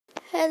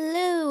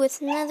Hello,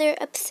 it's another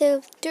episode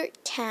of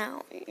Dirt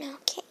Town.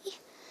 Okay,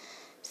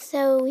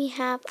 so we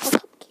have a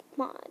cupcake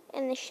mod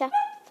and the chef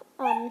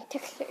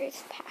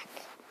textures pack.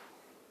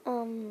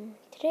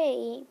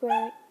 Today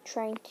we're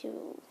trying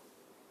to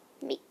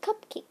make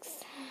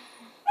cupcakes.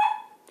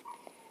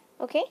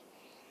 Okay,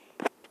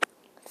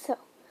 so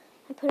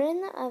I put it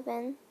in the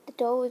oven. The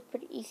dough is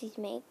pretty easy to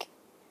make,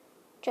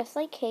 just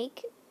like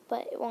cake,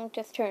 but it won't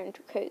just turn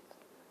into cake.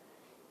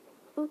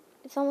 Ooh,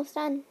 it's almost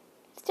done.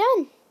 It's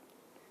done.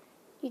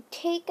 You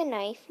take a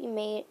knife,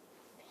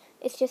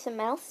 it's just a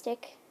metal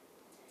stick,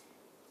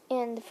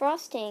 and the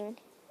frosting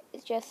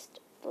is just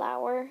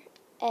flour,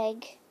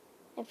 egg,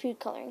 and food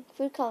coloring.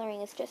 Food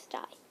coloring is just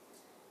dye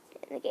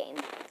in the game.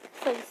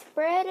 So you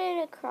spread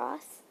it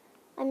across.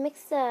 I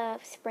mix the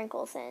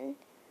sprinkles in.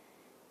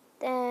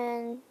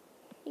 Then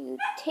you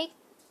take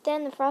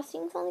the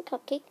frostings on the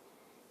cupcake.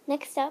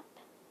 Next up,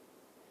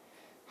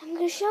 I'm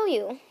going to show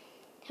you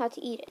how to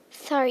eat it.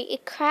 Sorry,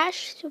 it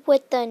crashed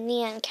with the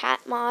Neon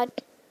Cat mod.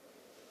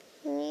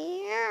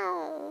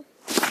 Meow.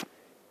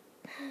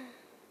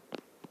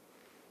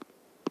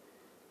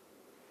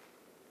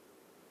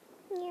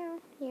 Meow,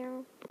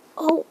 meow.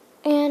 Oh,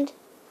 and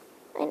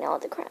I know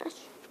the crash.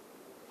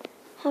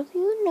 Have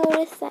you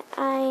noticed that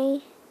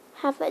I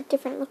have a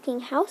different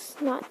looking house,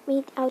 not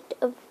made out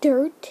of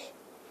dirt?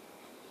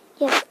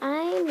 Yes,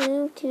 I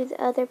moved to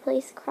the other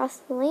place across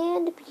the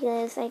land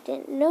because I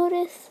didn't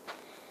notice,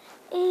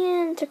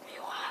 and it took me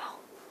a while.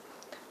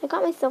 I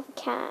got myself a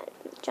cat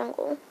in the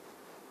jungle.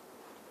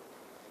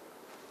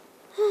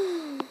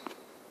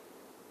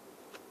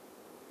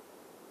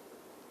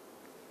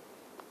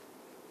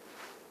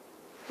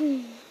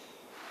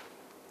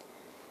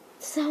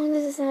 So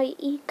this is how you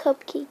eat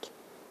cupcake,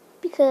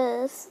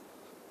 because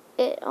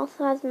it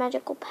also has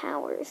magical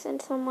powers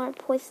and some are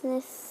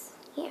poisonous.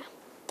 Yeah.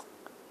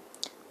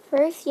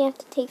 First, you have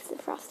to taste the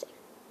frosting.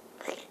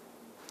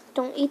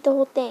 Don't eat the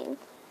whole thing.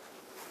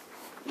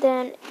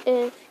 Then,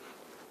 if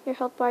your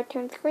health bar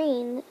turns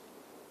green,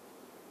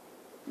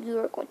 you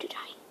are going to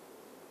die.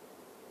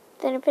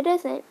 Then if it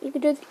doesn't, you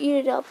can just eat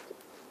it up.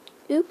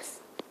 Oops.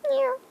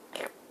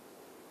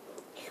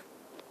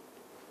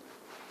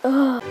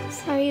 Ugh.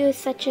 Sorry it was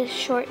such a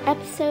short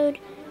episode.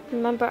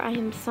 Remember, I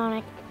am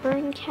Sonic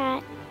Burn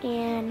Cat,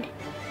 and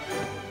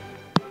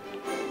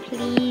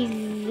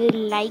please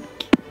like.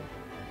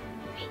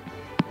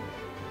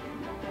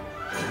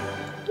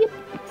 Yep.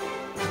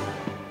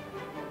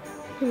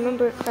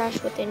 Remember, it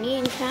crashed with the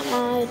Neon Cat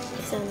mod,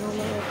 so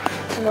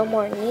no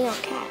more Neon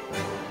Cat.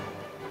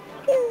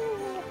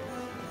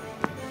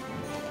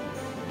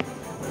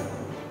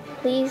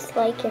 Please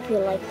like if you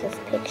like this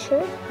picture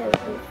of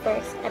the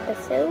first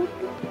episode.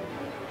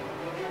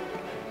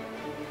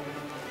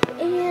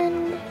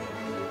 And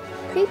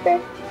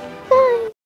Creeper.